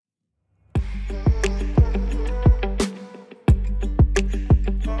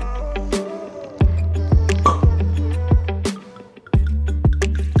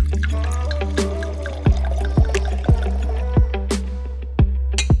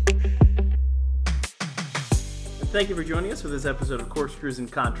Thank you for joining us for this episode of Corkscrews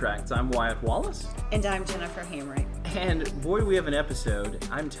and Contracts. I'm Wyatt Wallace. And I'm Jennifer Hamrick. And boy, we have an episode.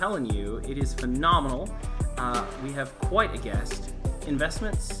 I'm telling you, it is phenomenal. We have quite a guest.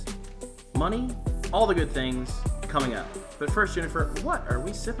 Investments, money, all the good things coming up. But first, Jennifer, what are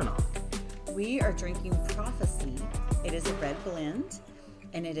we sipping on? We are drinking Prophecy. It is a red blend,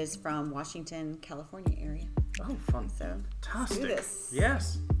 and it is from Washington, California area. Oh, fun. So, Fantastic. do this.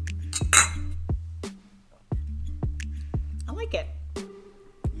 Yes. I like it.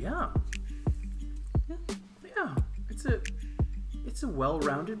 Yeah. It's a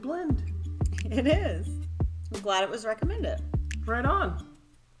well-rounded blend. It is. I'm glad it was recommended. Right on.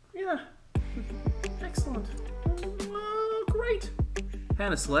 Yeah. Excellent. Great.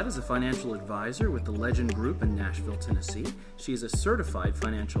 Hannah Sled is a financial advisor with the Legend Group in Nashville, Tennessee. She is a certified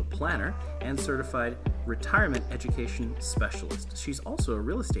financial planner and certified retirement education specialist. She's also a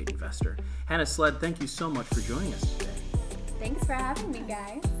real estate investor. Hannah Sled, thank you so much for joining us today. Thanks for having me,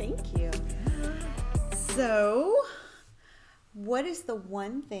 guys. Thank you. So, what is the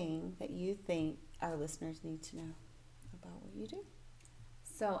one thing that you think our listeners need to know about what you do?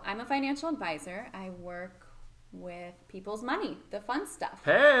 So, I'm a financial advisor. I work with people's money, the fun stuff.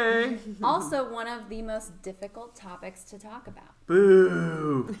 Hey! Also, one of the most difficult topics to talk about.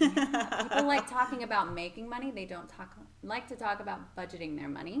 Boo! People like talking about making money. They don't like to talk about budgeting their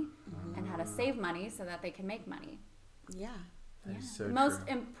money and how to save money so that they can make money. Yeah. That is so The true. most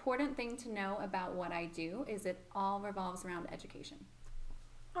important thing to know about what I do is it all revolves around education.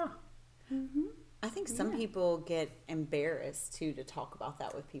 Huh. I think some people get embarrassed, too, to talk about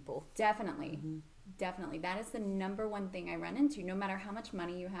that with people. Definitely. Definitely. That is the number one thing I run into. No matter how much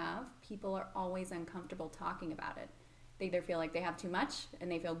money you have, people are always uncomfortable talking about it. They either feel like they have too much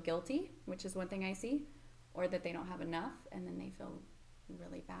and they feel guilty, which is one thing I see, or that they don't have enough and then they feel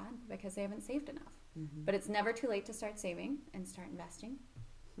really bad because they haven't saved enough. But it's never too late to start saving and start investing,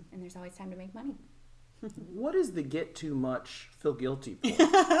 and there's always time to make money. What is the get too much, feel guilty point?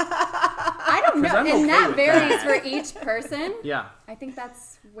 I don't know, I'm okay and that with varies that. for each person. Yeah. I think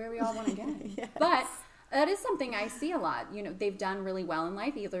that's where we all want to get. Yes. But that is something I see a lot. You know, they've done really well in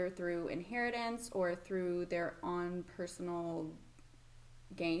life, either through inheritance or through their own personal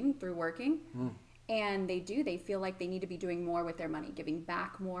gain through working. And they feel like they need to be doing more with their money, giving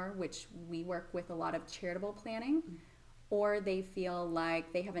back more, which we work with a lot of charitable planning. Or they feel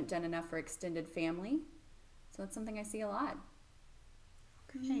like they haven't done enough for extended family. So that's something I see a lot.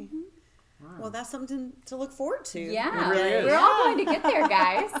 Okay. Well, that's something to look forward to. Yeah, It really is. we're all going to get there,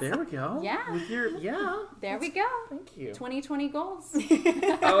 guys. There we go. Yeah. With your, There we go. Thank you. 2020 goals.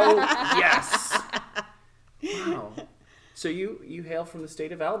 Oh, yes. Wow. So you hail from the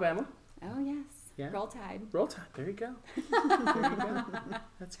state of Alabama. Oh, yes. Yeah. Roll Tide. Roll Tide. There you go. There you go.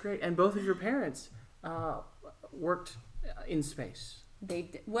 That's great. And both of your parents worked in space. They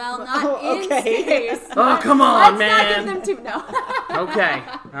did. Well, not in okay. space. Oh, come on, Let's man. not give them no. Okay.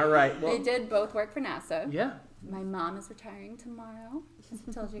 All right. Well, They did both work for NASA. yeah. My mom is retiring tomorrow, as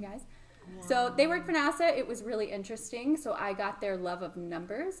I told you guys. So they worked for NASA. It was really interesting. So I got their love of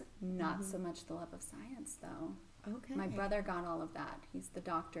numbers, not so much the love of science, though. Okay. My brother got all of that. He's the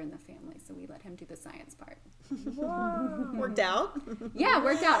doctor in the family, so we let him do the science part. Worked out. Yeah, it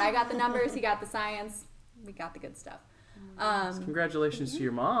worked out. I got the numbers, he got the science. We got the good stuff. Congratulations to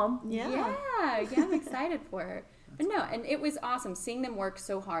your mom. Yeah. I'm excited for her. But no, and it was awesome seeing them work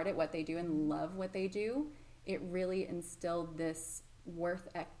so hard at what they do and love what they do. It really instilled this worth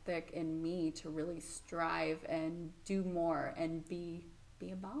ethic in me to really strive and do more and be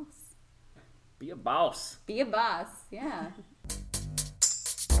a boss. Be a boss. Be a boss, yeah.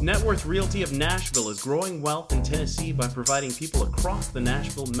 Net Worth Realty of Nashville is growing wealth in Tennessee by providing people across the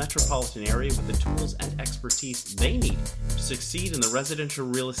Nashville metropolitan area with the tools and expertise they need to succeed in the residential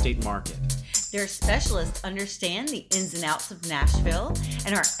real estate market. Their specialists understand the ins and outs of Nashville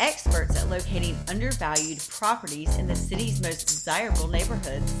and are experts at locating undervalued properties in the city's most desirable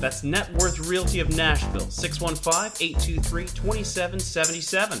neighborhoods. That's Net Worth Realty of Nashville,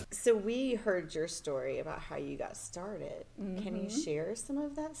 615-823-2777. So we heard your story about how you got started. Can you share some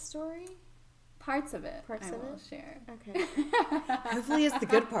of that story? Parts of it Parts I of will it? share. Okay. Hopefully it's the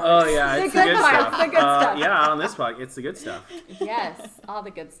good part. Oh, yeah, it's the good good parts, stuff. the good stuff. Yeah, on this podcast, it's the good stuff. Yes, all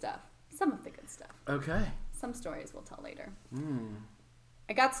the good stuff. Some of the good stuff. Okay. Some stories we'll tell later.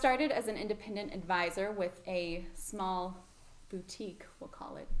 I got started as an independent advisor with a small boutique, we'll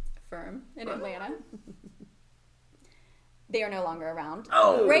call it, firm in Atlanta. They are no longer around.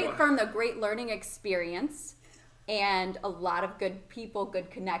 Oh. Great firm, though, great learning experience, and a lot of good people,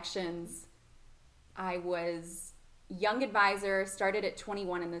 good connections. I was young advisor, started at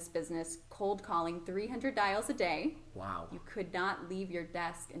 21 in this business, cold calling 300 dials a day. Wow. You could not leave your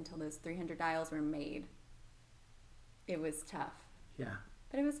desk until those 300 dials were made. It was tough, Yeah.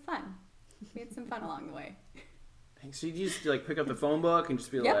 but it was fun. We had some fun along the way. Thanks. So you just like pick up the phone book and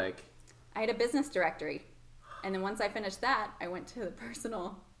just be Yep. like, I had a business directory. And then once I finished that, I went to the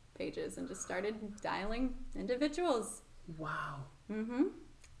personal pages and just started dialing individuals. wow.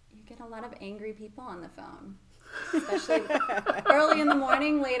 You get a lot of angry people on the phone, especially early in the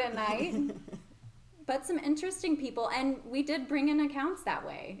morning, late at night. But some interesting people, and we did bring in accounts that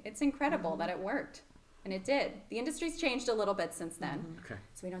way. It's incredible that it worked, and it did. The industry's changed a little bit since then, Okay.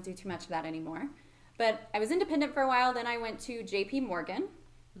 so we don't do too much of that anymore. But I was independent for a while, then I went to JP Morgan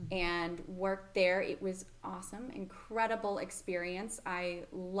and worked there. It was awesome, incredible experience. I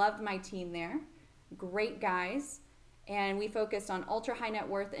loved my team there, great guys. And we focused on ultra high net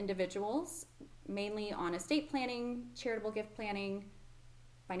worth individuals, mainly on estate planning, charitable gift planning,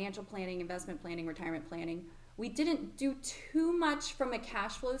 financial planning, investment planning, retirement planning. We didn't do too much from a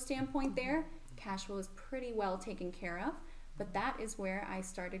cash flow standpoint there. Cash flow is pretty well taken care of, but that is where I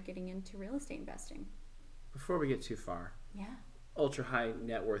started getting into real estate investing. Before we get too far, Yeah. ultra high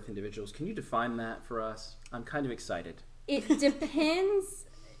net worth individuals, can you define that for us? I'm kind of excited. It depends.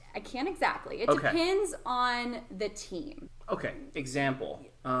 I can't exactly. It Okay. depends on the team. Okay, example.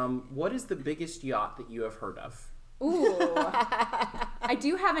 What is the biggest yacht that you have heard of? Ooh. I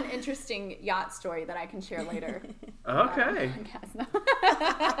do have an interesting yacht story that I can share later. Okay.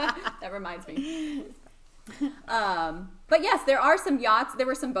 That reminds me. But yes, there are some yachts. There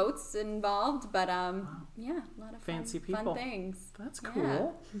were some boats involved, but yeah, a lot of Fancy fun people. things. That's Yeah.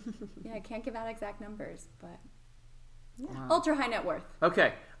 cool. Yeah, I can't give out exact numbers, but Wow. ultra high net worth.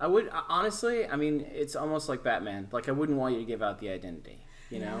 Okay, I would honestly. I mean, it's almost like Batman. Like I wouldn't want you to give out the identity.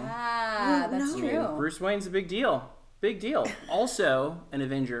 You know, Ah, that's no. I mean, true. Bruce Wayne's a big deal. Big deal. Also, an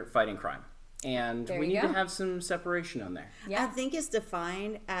Avenger fighting crime, and There we you need go. to have some separation on there. I Yeah. think it's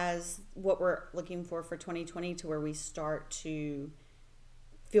defined as what we're looking for 2020 to where we start to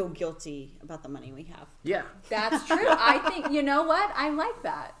feel guilty about the money we have. Yeah. That's true. I think, you know what? I like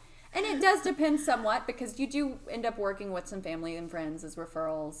that. And it does depend somewhat because you do end up working with some family and friends as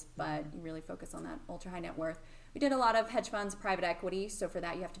referrals, but you really focus on that ultra high net worth. We did a lot of hedge funds, private equity. So for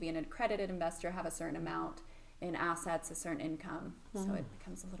that, you have to be an accredited investor, have a certain amount in assets, a certain income. So it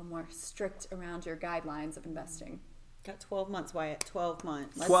becomes a little more strict around your guidelines of investing. Got 12 months, Wyatt. 12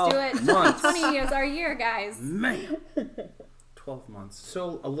 months. Let's 12 do it. months. 2020 is our year, guys. Man. 12 months.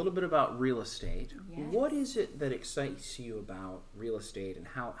 So a little bit about real estate. Yes. What is it that excites you about real estate and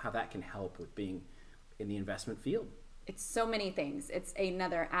how that can help with being in the investment field? It's so many things. It's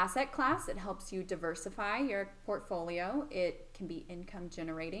another asset class. It helps you diversify your portfolio. It can be income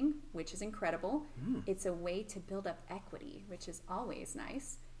generating, which is incredible. It's a way to build up equity, which is always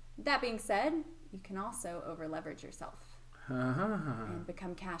nice. That being said, you can also over leverage yourself and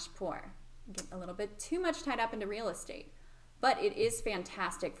become cash poor. Get a little bit too much tied up into real estate. But it is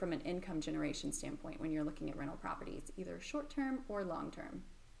fantastic from an income generation standpoint when you're looking at rental properties, either short term or long term,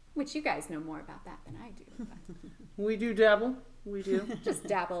 which you guys know more about that than I do. But We do dabble. We do. just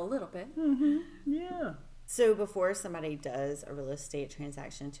dabble a little bit. Yeah. So before somebody does a real estate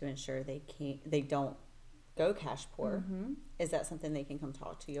transaction to ensure they don't go cash poor, is that something they can come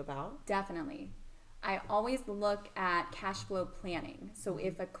talk to you about? Definitely. I always look at cash flow planning. So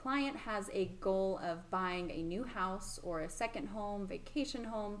if a client has a goal of buying a new house or a second home, vacation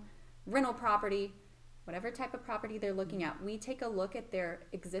home, rental property, whatever type of property they're looking at, we take a look at their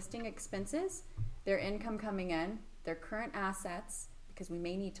existing expenses, their income coming in, their current assets, because we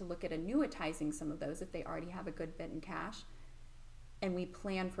may need to look at annuitizing some of those if they already have a good bit in cash, and we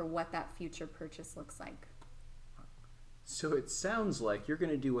plan for what that future purchase looks like. So it sounds like you're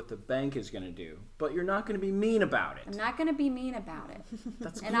going to do what the bank is going to do, but you're not going to be mean about I'm it. not going to be mean about it.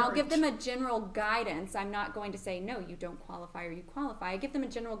 That's And I'll give great. them a general guidance. I'm not going to say, no, you don't qualify or you qualify. I give them a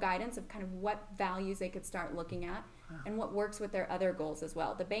general guidance of kind of what values they could start looking at and what works with their other goals as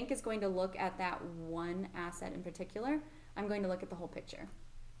well. The bank is going to look at that one asset in particular. I'm going to look at the whole picture.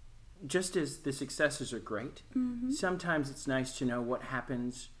 Just as the successes are great, sometimes it's nice to know what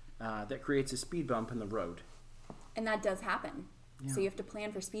happens that creates a speed bump in the road. And that does happen. Yeah. So you have to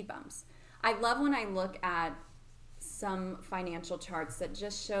plan for speed bumps. I love when I look at some financial charts that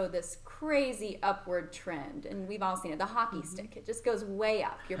just show this crazy upward trend. And we've all seen it, the hockey stick. It just goes way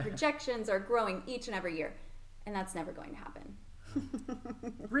up. Your projections are growing each and every year. And that's never going to happen.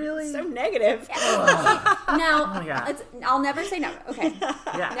 Really? So negative. Now, my God. I'll never say never. Okay.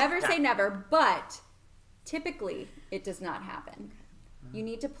 Yeah. Never say never, but typically it does not happen. You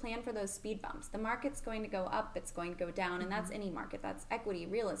need to plan for those speed bumps. The market's going to go up, it's going to go down, and that's any market. That's equity,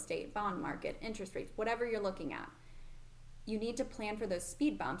 real estate, bond market, interest rates, whatever you're looking at. You need to plan for those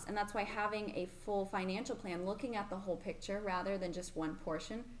speed bumps, and that's why having a full financial plan, looking at the whole picture rather than just one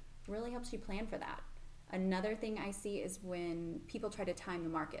portion, really helps you plan for that. Another thing I see is when people try to time the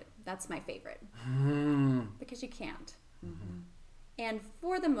market. That's my favorite. Because you can't. And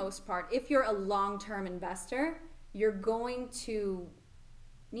for the most part, if you're a long-term investor, you're going to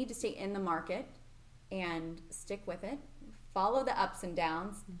need to stay in the market and stick with it, follow the ups and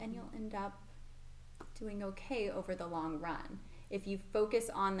downs, and you'll end up doing okay over the long run. If you focus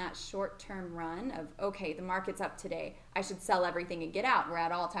on that short-term run of, okay, the market's up today, I should sell everything and get out, we're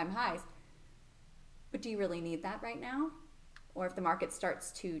at all-time highs. But do you really need that right now? Or if the market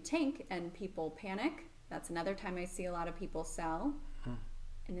starts to tank and people panic, that's another time I see a lot of people sell,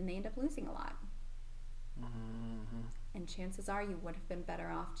 and then they end up losing a lot. And chances are you would have been better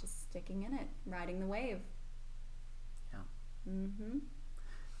off just sticking in it, riding the wave. Yeah.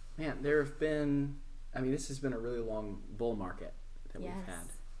 Man, there have been, this has been a really long bull market that we've had.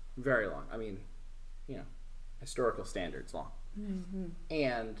 Very long. Historical standards long.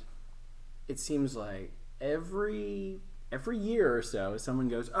 And it seems like every year or so, someone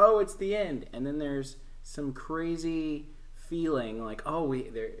goes, oh, it's the end. And then there's some crazy feeling like, oh,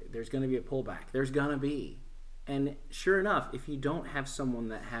 there's going to be a pullback. There's going to be. And sure enough, if you don't have someone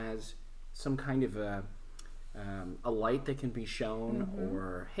that has some kind of a light that can be shown,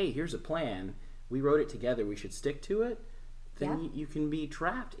 or, hey, here's a plan, we wrote it together, we should stick to it, then you can be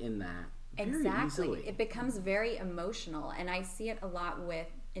trapped in that very easily. It becomes very emotional, and I see it a lot with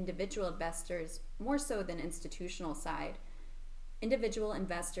individual investors, more so than institutional side. Individual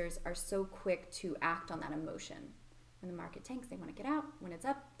investors are so quick to act on that emotion. When the market tanks, they want to get out. When it's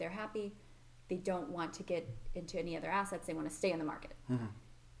up, they're happy. They don't want to get into any other assets. They want to stay in the market.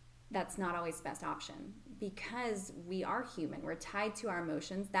 That's not always the best option because we are human. We're tied to our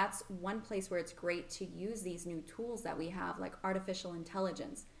emotions. That's one place where it's great to use these new tools that we have, like artificial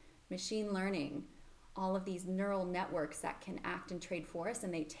intelligence, machine learning, all of these neural networks that can act and trade for us,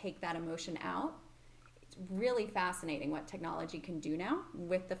 and they take that emotion out. It's really fascinating what technology can do now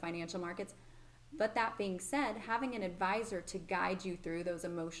with the financial markets. But that being said, having an advisor to guide you through those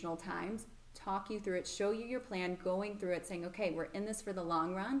emotional times, talk you through it, show you your plan, going through it, saying, okay, we're in this for the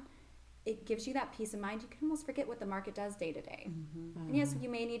long run, it gives you that peace of mind. You can almost forget what the market does day to day. And yes, you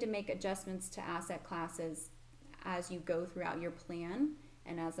may need to make adjustments to asset classes as you go throughout your plan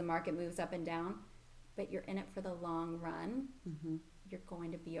and as the market moves up and down, but you're in it for the long run. You're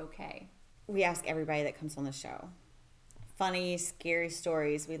going to be okay. We ask everybody that comes on the show. Funny, scary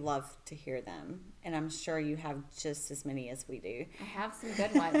stories. We love to hear them. And I'm sure you have just as many as we do. I have some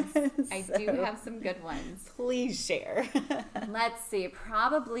good ones. I do have some good ones. Please share. Let's see.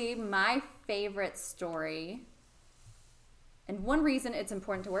 Probably my favorite story, and one reason it's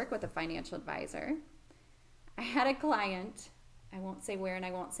important to work with a financial advisor. I had a client, I won't say where and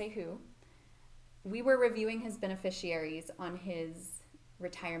I won't say who. We were reviewing his beneficiaries on his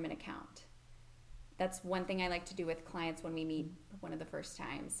retirement account. That's one thing I like to do with clients when we meet one of the first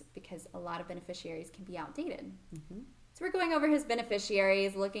times, because a lot of beneficiaries can be outdated. So we're going over his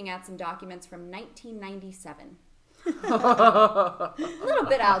beneficiaries, looking at some documents from 1997. A little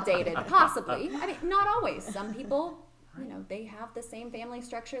bit outdated, possibly. Not always. Some people, they have the same family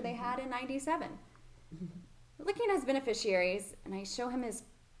structure they had in 97. Looking at his beneficiaries, and I show him his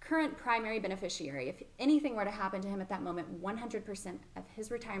current primary beneficiary. If anything were to happen to him at that moment, 100% of his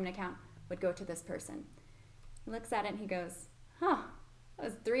retirement account would go to this person. He looks at it and he goes, that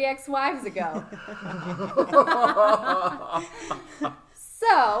was 3 ex-wives ago.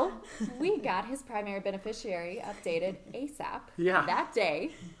 So we got his primary beneficiary updated ASAP that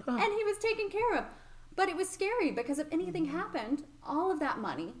day, and he was taken care of. But it was scary because if anything happened, all of that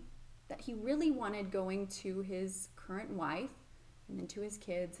money that he really wanted going to his current wife and then to his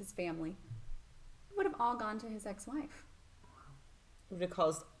kids, his family, would have all gone to his ex-wife. It would have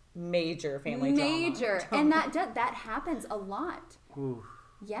caused major family drama. And that happens a lot. Ooh.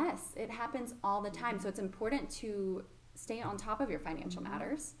 Yes, it happens all the time. So it's important to stay on top of your financial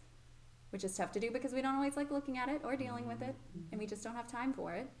matters, which is tough to do because we don't always like looking at it or dealing with it, and we just don't have time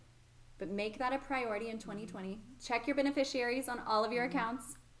for it. But make that a priority in 2020. Check your beneficiaries on all of your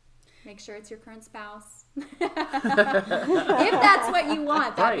accounts. Make sure it's your current spouse. If that's what you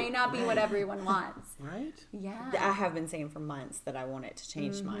want, that may not be what everyone wants. Right? Yeah. I have been saying for months that I wanted to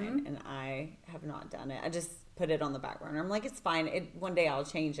change mine, and I have not done it. I just put it on the back burner. I'm like, it's fine. One day I'll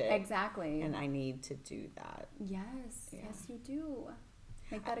change it. Exactly. And I need to do that. Yes. Yes, you do.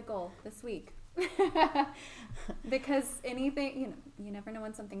 Make that a goal this week. Because anything, you never know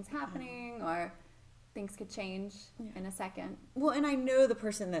when something's happening or things could change in a second. Well, and I know the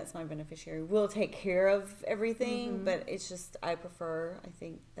person that's my beneficiary will take care of everything, but it's just, I prefer, I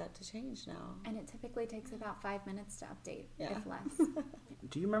think, that to change now. And it typically takes about 5 minutes to update, if less.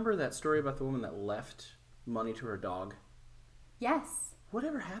 Do you remember that story about the woman that left money to her dog? Yes.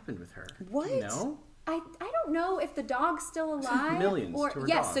 Whatever happened with her? What? Do you know? I don't know if the dog's still alive. Millions or to her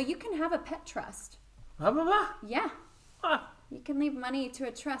yes, dog. so you can have a pet trust. Blah, blah, blah. Yeah. Ah. You can leave money to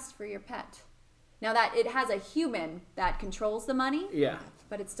a trust for your pet. Now that it has a human that controls the money, Yeah.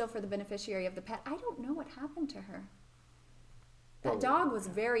 but it's still for the beneficiary of the pet. I don't know what happened to her. Well, That dog was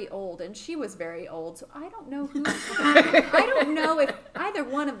very old, and she was very old, so I don't know who. I don't know if either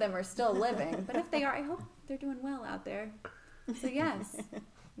one of them are still living, but if they are, I hope they're doing well out there. So yes,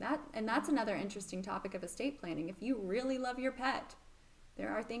 that's another interesting topic of estate planning. If you really love your pet, there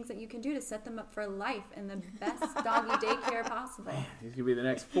are things that you can do to set them up for life in the best doggy daycare possible. These could be the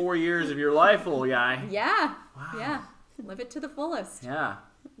next 4 years of your life, little guy. Yeah, Wow. yeah, live it to the fullest. Yeah.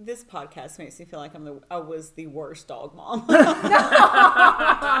 This podcast makes me feel like I was the worst dog mom.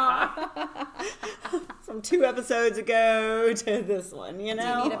 From 2 episodes ago to this one, you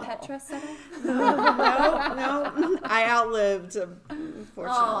know? Do you need a pet trust set up? No. I outlived,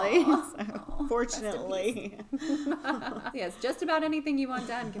 fortunately. So, fortunately. Yes, just about anything you want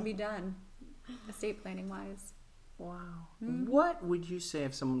done can be done, estate planning wise. Wow. What would you say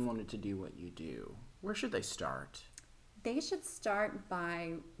if someone wanted to do what you do? Where should they start? They should start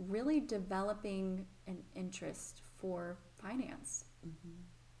by really developing an interest for finance,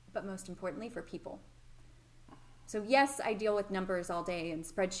 but most importantly for people. So yes, I deal with numbers all day and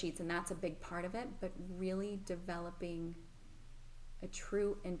spreadsheets, and that's a big part of it, but really developing a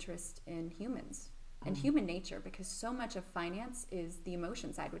true interest in humans and human nature, because so much of finance is the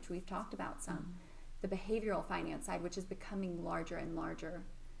emotion side, which we've talked about some, the behavioral finance side, which is becoming larger and larger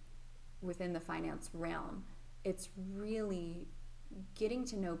within the finance realm. It's really getting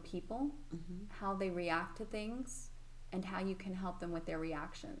to know people, how they react to things, and how you can help them with their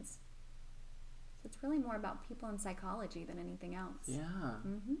reactions. So it's really more about people and psychology than anything else. Yeah.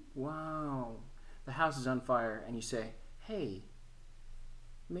 Wow. The house is on fire, and you say, hey,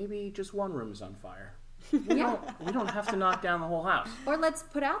 maybe just one room is on fire. Yeah. We don't have to knock down the whole house. Or let's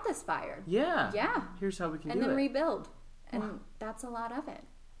put out this fire. Yeah. Yeah. Here's how we can And do then it. rebuild. And that's a lot of it.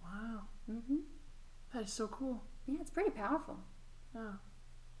 Wow. That is so cool. Yeah, it's pretty powerful. Yeah.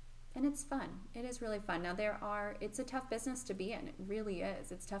 And it's fun. It is really fun. Now it's a tough business to be in. It really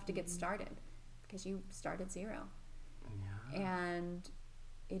is. It's tough to get started because you start at zero. Yeah. And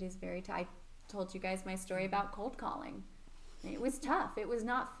it is very tough. I told you guys my story about cold calling. It was tough. It was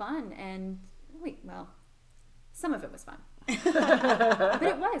not fun. And some of it was fun. But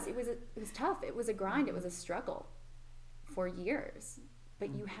it was tough. It was a grind. It was a struggle for years.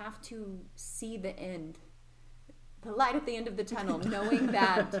 But you have to see the end, the light at the end of the tunnel, knowing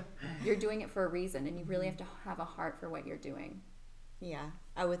that you're doing it for a reason, and you really have to have a heart for what you're doing. Yeah,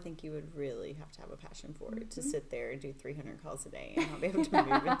 I would think you would really have to have a passion for it to sit there and do 300 calls a day and not be able to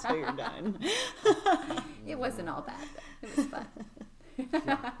move until you're done. It wasn't all bad, though. It was fun.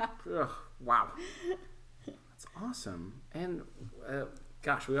 Ugh, wow. That's awesome. And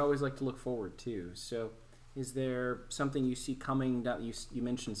gosh, we always like to look forward too. So is there something you see coming down? You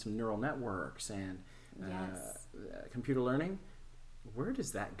mentioned some neural networks and Yes. computer learning. Where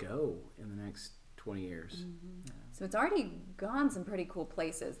does that go in the next 20 years? So it's already gone some pretty cool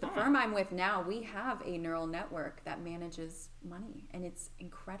places. The firm I'm with now, we have a neural network that manages money, and it's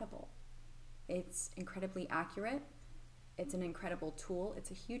incredible. It's incredibly accurate. It's an incredible tool.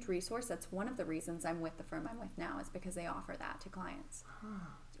 It's a huge resource. That's one of the reasons I'm with the firm I'm with now, is because they offer that to clients.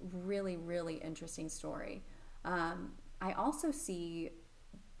 Really, really interesting story. I also see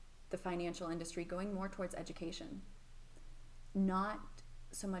the financial industry going more towards education, not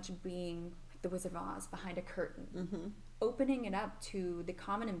so much being like the Wizard of Oz behind a curtain, opening it up to the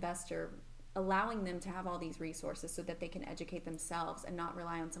common investor, allowing them to have all these resources so that they can educate themselves and not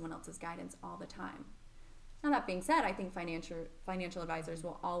rely on someone else's guidance all the time. Now, that being said, I think financial advisors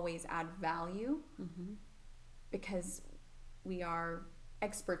will always add value because we are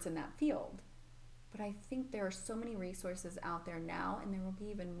experts in that field. But I think there are so many resources out there now, and there will be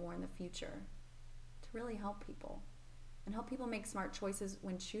even more in the future, to really help people and help people make smart choices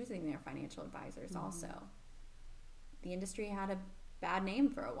when choosing their financial advisors also. The industry had a bad name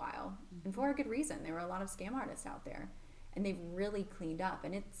for a while, and for a good reason. There were a lot of scam artists out there, and they've really cleaned up,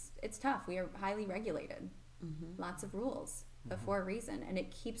 and it's tough. We are highly regulated, lots of rules, but for a reason, and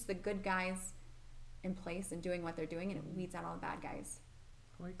it keeps the good guys in place and doing what they're doing, and it weeds out all the bad guys.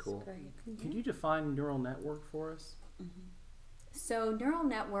 Quite cool. great. Could you define neural network for us? So neural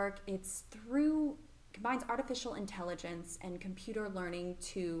network, combines artificial intelligence and computer learning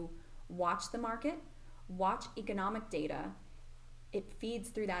to watch the market, watch economic data. It feeds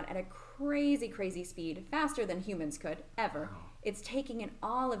through that at a crazy, crazy speed, faster than humans could ever. Wow. It's taking in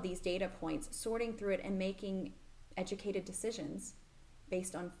all of these data points, sorting through it, and making educated decisions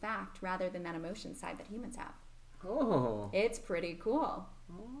based on fact rather than that emotion side that humans have. Oh. It's pretty cool.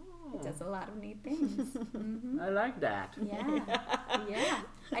 Oh. It does a lot of neat things. I like that. Yeah. Yeah.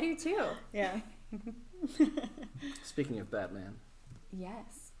 I do too. Yeah. Speaking of Batman.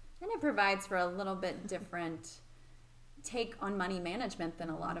 Yes. And it provides for a little bit different take on money management than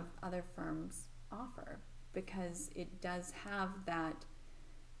a lot of other firms offer, because it does have that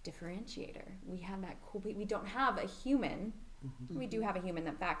differentiator. We have that cool, we don't have a human. We do have a human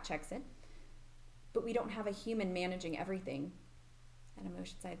that fact checks it, but we don't have a human managing everything. That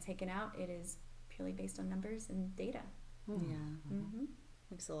emotion side taken out, it is purely based on numbers and data. Yeah. Mm-hmm.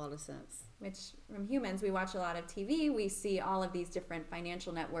 Makes a lot of sense. Which, from humans, we watch a lot of TV. We see all of these different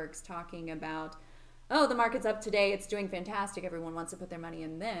financial networks talking about, oh, the market's up today, it's doing fantastic, everyone wants to put their money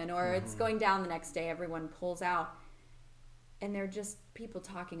in then, or it's going down the next day, everyone pulls out. And they're just people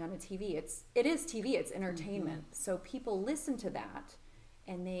talking on a TV. It is TV, it's entertainment. So people listen to that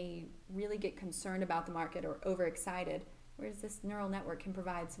and they really get concerned about the market or overexcited, whereas this neural network can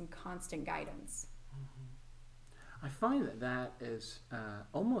provide some constant guidance. I find that is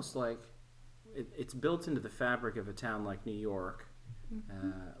almost like it's built into the fabric of a town like New York.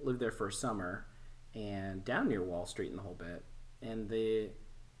 Lived there for a summer, and down near Wall Street and the whole bit. And the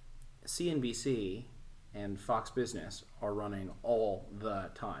CNBC and Fox Business are running all the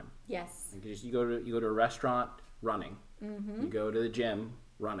time. Yes. Like you go to a restaurant, running. You go to the gym,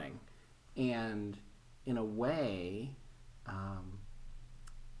 running. And in a way,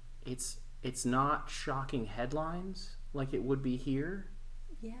 it's not shocking headlines like it would be here.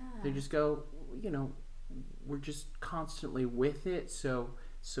 Yeah. They just go, we're just constantly with it. So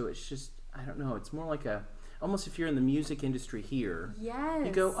it's just, I don't know, it's more like almost if you're in the music industry here, Yes.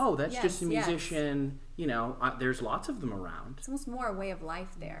 you go, oh, that's just a yes. musician. There's lots of them around. It's almost more a way of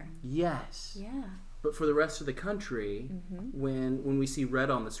life there. Yes. Yeah. But for the rest of the country, when we see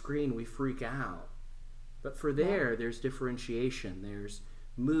red on the screen, we freak out. But for there's differentiation. There's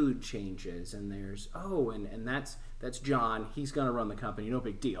mood changes, and there's and that's John. He's going to run the company. No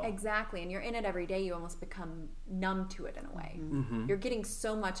big deal. Exactly. And you're in it every day. You almost become numb to it in a way. You're getting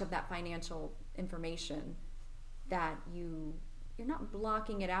so much of that financial information that you're not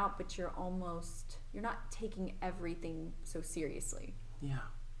blocking it out, but you're not taking everything so seriously. Yeah.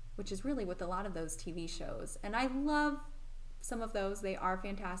 Which is really with a lot of those TV shows. And I love some of those. They are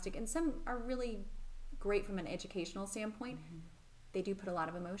fantastic. And some are really great from an educational standpoint. They do put a lot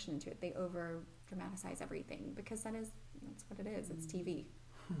of emotion into it. They over dramatize everything because that's what it is. It's TV.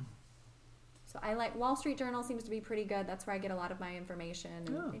 So I like Wall Street Journal seems to be pretty good. That's where I get a lot of my information.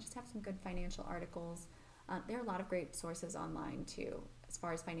 And they just have some good financial articles. There are a lot of great sources online too, as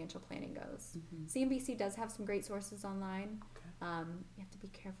far as financial planning goes. CNBC does have some great sources online. Okay. You have to be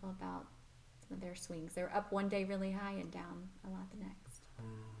careful about some of their swings. They're up one day really high and down a lot the next.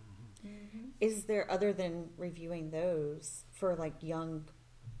 Is there, other than reviewing those, for like young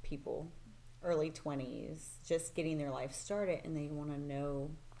people, early 20s, just getting their life started and they want to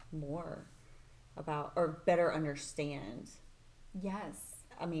know more about or better understand? Yes.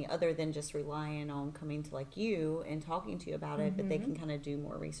 I mean, other than just relying on coming to like you and talking to you about it, but they can kind of do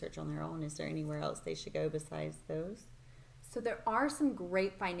more research on their own. Is there anywhere else they should go besides those? So there are some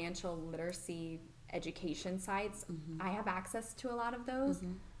great financial literacy education sites. I have access to a lot of those.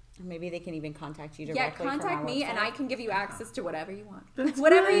 Or maybe they can even contact you directly. Yeah, contact from our me website. and I can give you access to whatever you want. That's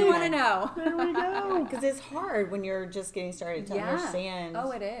whatever great. you want to know. There we go. Because it's hard when you're just getting started to understand it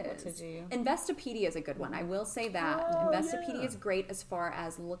is. what to do. Investopedia is a good one. I will say that. Investopedia is great as far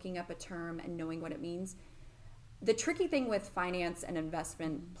as looking up a term and knowing what it means. The tricky thing with finance and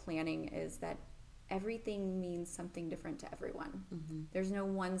investment planning is that everything means something different to everyone. There's no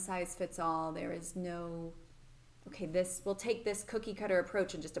one size fits all. There is no, we'll take this cookie cutter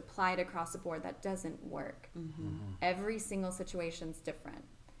approach and just apply it across the board. That doesn't work. Every single situation's different.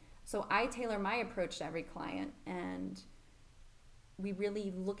 So I tailor my approach to every client, and we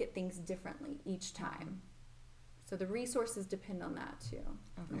really look at things differently each time. So the resources depend on that too,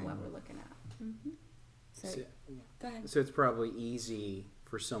 and what we're looking at. So, Go ahead. so it's probably easy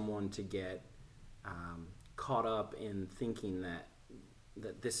for someone to get caught up in thinking that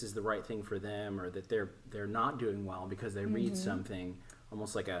this is the right thing for them, or that they're not doing well because they read something,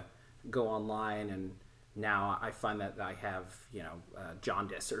 almost like go online and now I find that I have,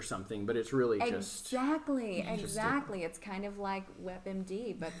 jaundice or something, but it's really just... Exactly. It's kind of like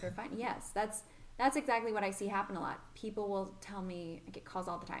WebMD, but for fun. Yes, that's exactly what I see happen a lot. People will tell me, I get calls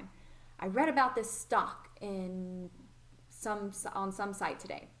all the time, I read about this stock on some site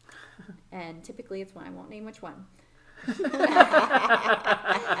today. And typically it's one, I won't name which one. But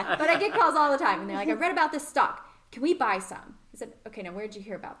I get calls all the time, and they're like, I read about this stock. Can we buy some? I said, okay, now where did you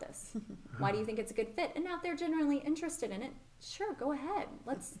hear about this? Why do you think it's a good fit? And now they're generally interested in it. Sure, go ahead.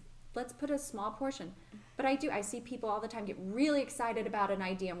 Let's put a small portion. But I see people all the time get really excited about an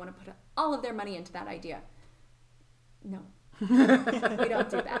idea and want to put all of their money into that idea. No, we don't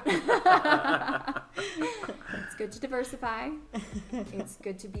do that. It's good to diversify. It's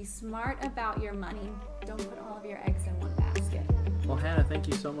good to be smart about your money. Don't put all of your eggs in one basket. Well, Hannah, thank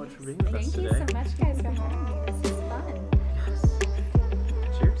you so much for being with us today. Thank you so much, guys, for having me. This was fun.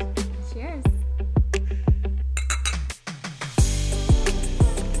 Cheers. Cheers.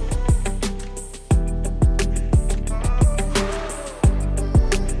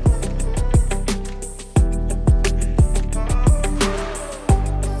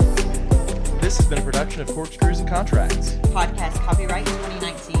 This has been a production of Corkscrews and Contracts. Podcast copyright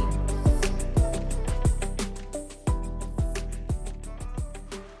 2019.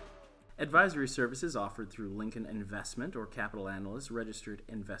 Advisory services offered through Lincoln Investment or Capital Analysts, registered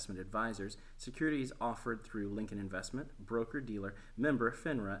investment advisors. Securities offered through Lincoln Investment, broker-dealer, member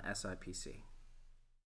FINRA SIPC.